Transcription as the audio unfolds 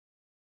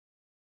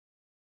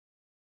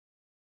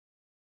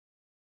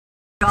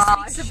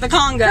Gosh, the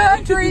Congo.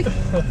 Country.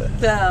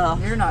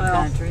 You're not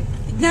country.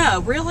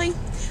 No, really?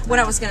 What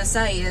I was going to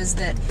say is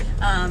that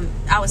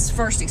I was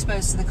first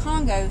exposed to the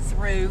Congo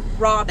through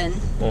Robin.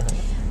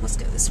 Let's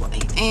go this way.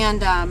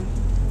 And,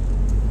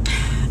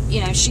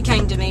 you know, she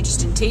came to me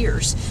just in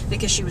tears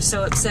because she was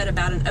so upset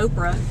about an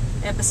Oprah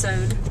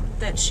episode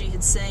that she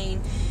had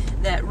seen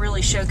that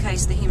really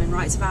showcased the human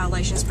rights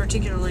violations,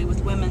 particularly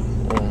with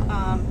women,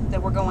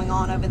 that were going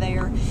on over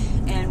there.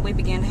 And we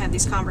began to have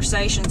these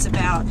conversations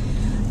about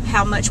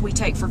how much we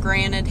take for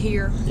granted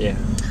here. Yeah.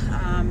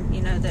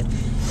 You know, that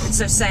it's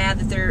so sad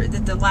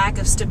that the lack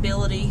of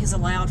stability has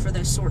allowed for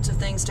those sorts of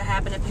things to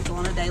happen to people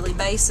on a daily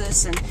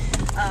basis,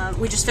 and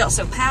we just felt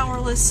so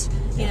powerless.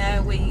 You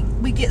know,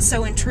 we get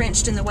so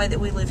entrenched in the way that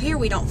we live here,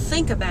 we don't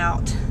think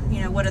about,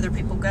 you know, what other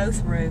people go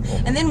through.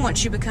 And then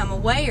once you become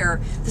aware,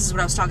 this is what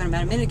I was talking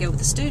about a minute ago with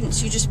the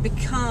students, you just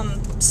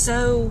become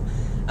so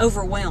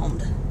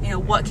overwhelmed. You know,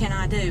 what can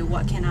I do?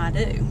 What can I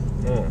do?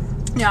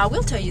 Now, I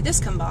will tell you this,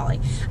 Kambali.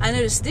 I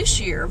noticed this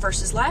year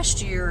versus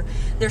last year,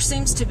 there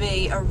seems to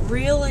be a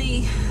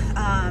really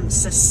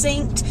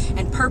succinct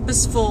and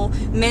purposeful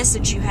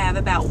message you have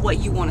about what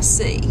you want to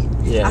see.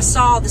 Yeah. I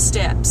saw the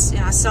steps. You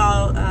know, I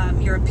saw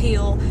your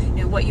appeal,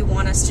 you know, what you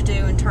want us to do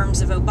in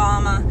terms of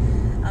Obama,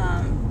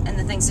 and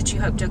the things that you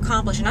hope to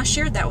accomplish. And I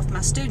shared that with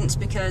my students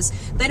because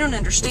they don't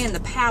understand the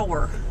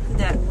power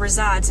that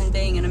resides in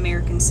being an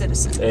American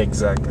citizen.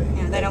 Exactly.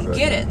 You know, they don't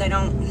get it. They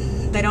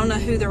don't know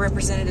who their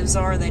representatives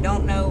are. They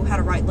don't know how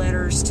to write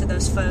letters to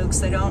those folks.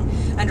 They don't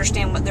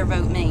understand what their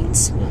vote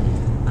means.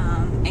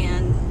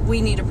 And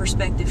we need a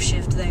perspective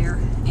shift there.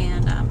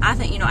 And I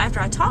think, you know,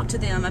 after I talked to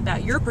them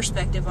about your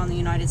perspective on the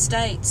United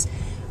States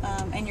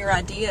and your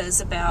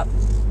ideas about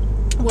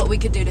what we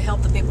could do to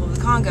help the people of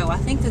the Congo, I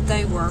think that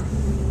they were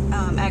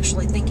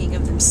actually thinking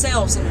of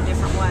themselves in a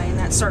different way, and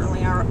that's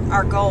certainly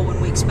our goal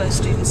when we expose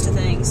students to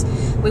things.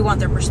 We want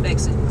their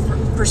perspectives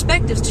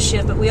to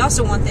shift, but we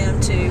also want them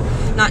to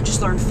not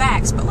just learn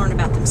facts, but learn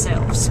about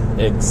themselves.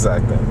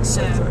 Exactly.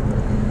 So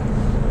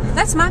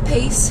that's my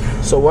piece.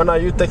 So when are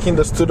you taking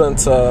the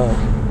students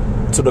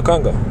to the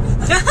Congo?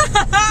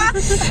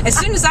 As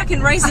soon as I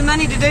can raise the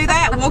money to do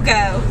that, we'll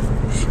go.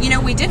 You know,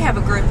 we did have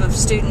a group of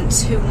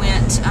students who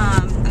went,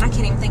 and I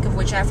can't even think of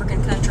which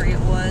African country it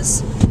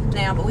was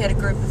now, but we had a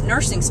group of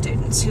nursing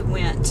students who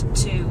went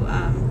to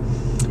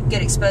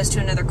get exposed to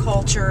another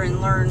culture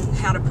and learn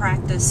how to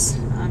practice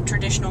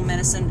traditional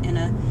medicine in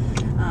a,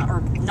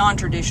 or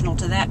non-traditional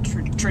to that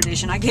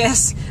tradition, I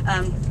guess,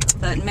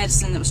 but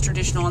medicine that was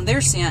traditional in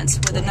their sense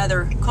with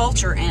another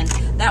culture, and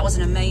that was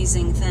an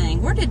amazing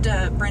thing. Where did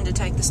Brenda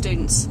take the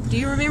students? Do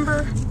you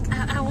remember?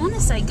 I want to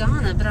say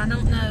Ghana, but I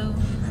don't know.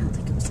 I don't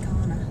think it was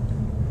Ghana.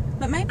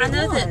 But maybe I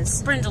know it was.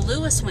 that Brenda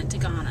Lewis went to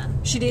Ghana.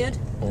 She did?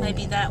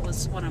 Maybe that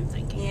was what I'm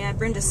thinking. Yeah,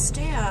 Brenda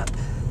Stepp.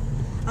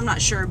 I'm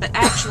not sure, but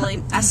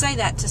actually, I say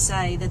that to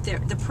say that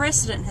the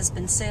precedent has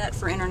been set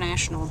for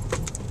international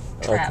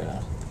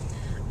travel,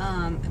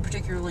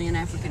 particularly in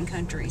African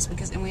countries.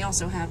 And we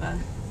also have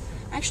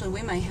actually,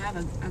 we may have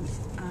a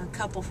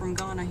couple from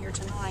Ghana here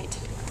tonight.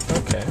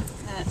 Okay.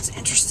 That's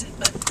interesting,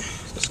 but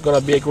It's going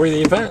to be a great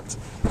event.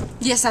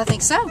 yes, I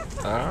think so. All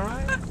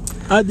right.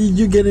 How did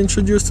you get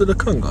introduced to the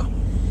Congo?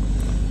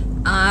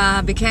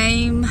 I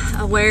became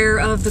aware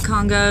of the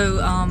Congo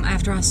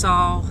after I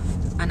saw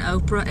an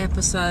Oprah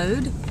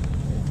episode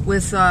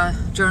with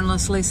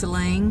journalist Lisa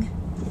Ling,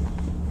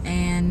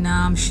 and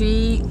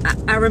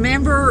I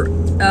remember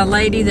a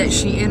lady that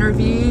she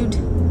interviewed,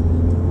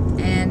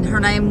 and her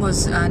name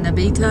was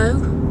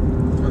Nabito.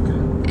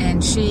 Okay.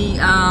 And she,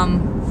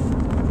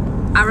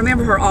 I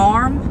remember her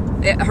arm.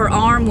 Her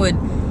arm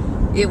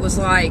it was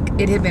like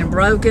it had been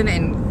broken,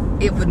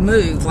 and it would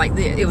move like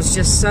this. It was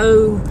just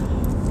so.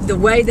 The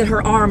way that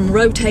her arm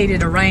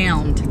rotated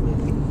around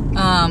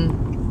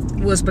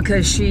was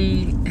because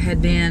she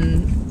had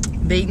been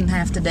beaten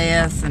half to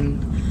death and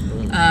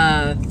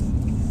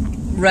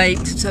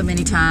raped so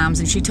many times,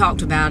 and she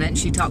talked about it, and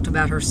she talked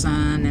about her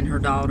son and her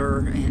daughter,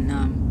 and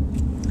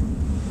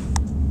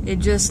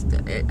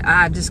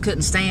I just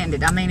couldn't stand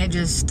it. I mean, it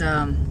just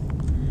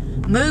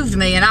moved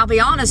me, and I'll be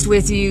honest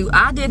with you,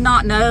 I did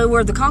not know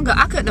where the Congo,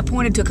 I couldn't have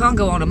pointed to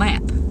Congo on a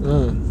map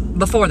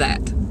before that.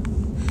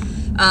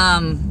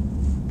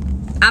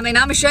 I mean,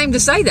 I'm ashamed to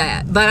say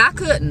that, but I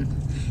couldn't.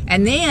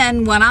 And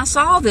then when I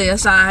saw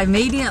this, I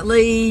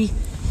immediately,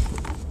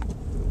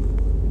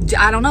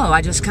 I don't know,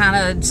 I just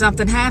kind of,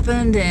 something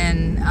happened,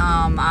 and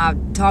I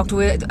talked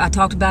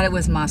about it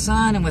with my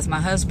son and with my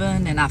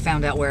husband, and I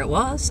found out where it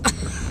was.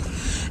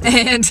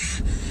 and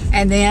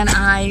then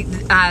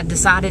I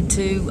decided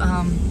to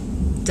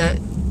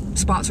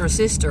sponsor a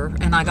sister,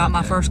 and I got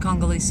my first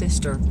Congolese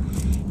sister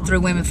through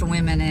Women for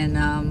Women,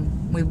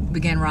 and we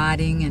began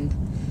riding,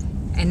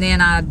 and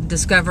then I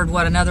discovered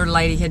what another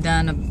lady had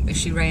done.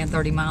 She ran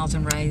 30 miles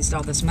and raised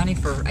all this money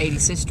for 80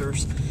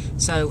 sisters.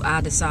 So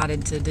I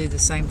decided to do the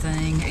same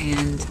thing,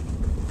 and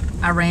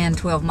I ran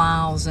 12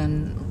 miles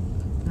and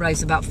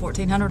raised about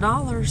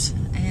 $1,400.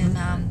 And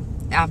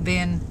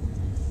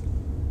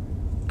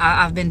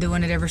I've been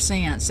doing it ever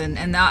since.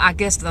 And I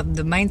guess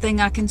the main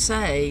thing I can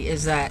say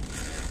is that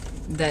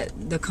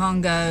the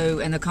Congo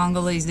and the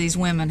Congolese, these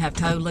women have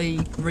totally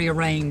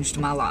rearranged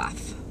my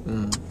life.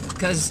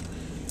 Because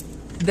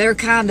they're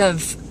kind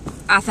of,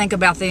 I think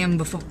about them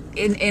before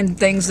in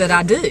things that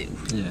I do.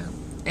 Yeah.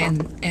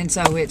 And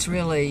so it's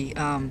really,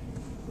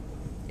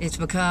 it's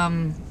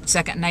become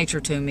second nature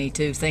to me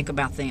to think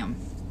about them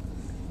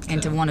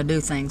and to want to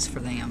do things for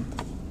them.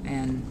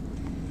 And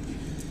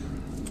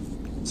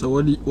so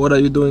what are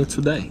you doing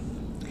today?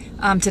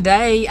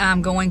 Today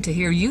I'm going to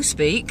hear you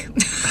speak,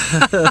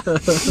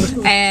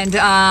 and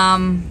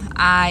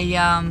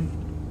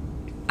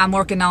I'm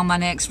working on my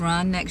next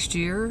run next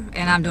year,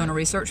 and I'm doing a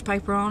research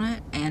paper on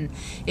it. And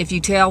if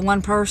you tell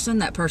one person,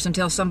 that person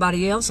tells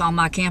somebody else. On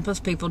my campus,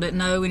 people didn't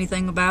know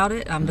anything about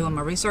it. I'm doing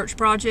my research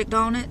project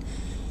on it,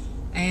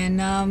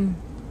 and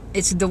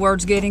it's the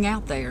word's getting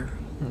out there.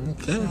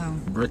 Okay, So,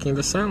 breaking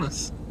the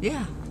silence.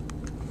 yeah.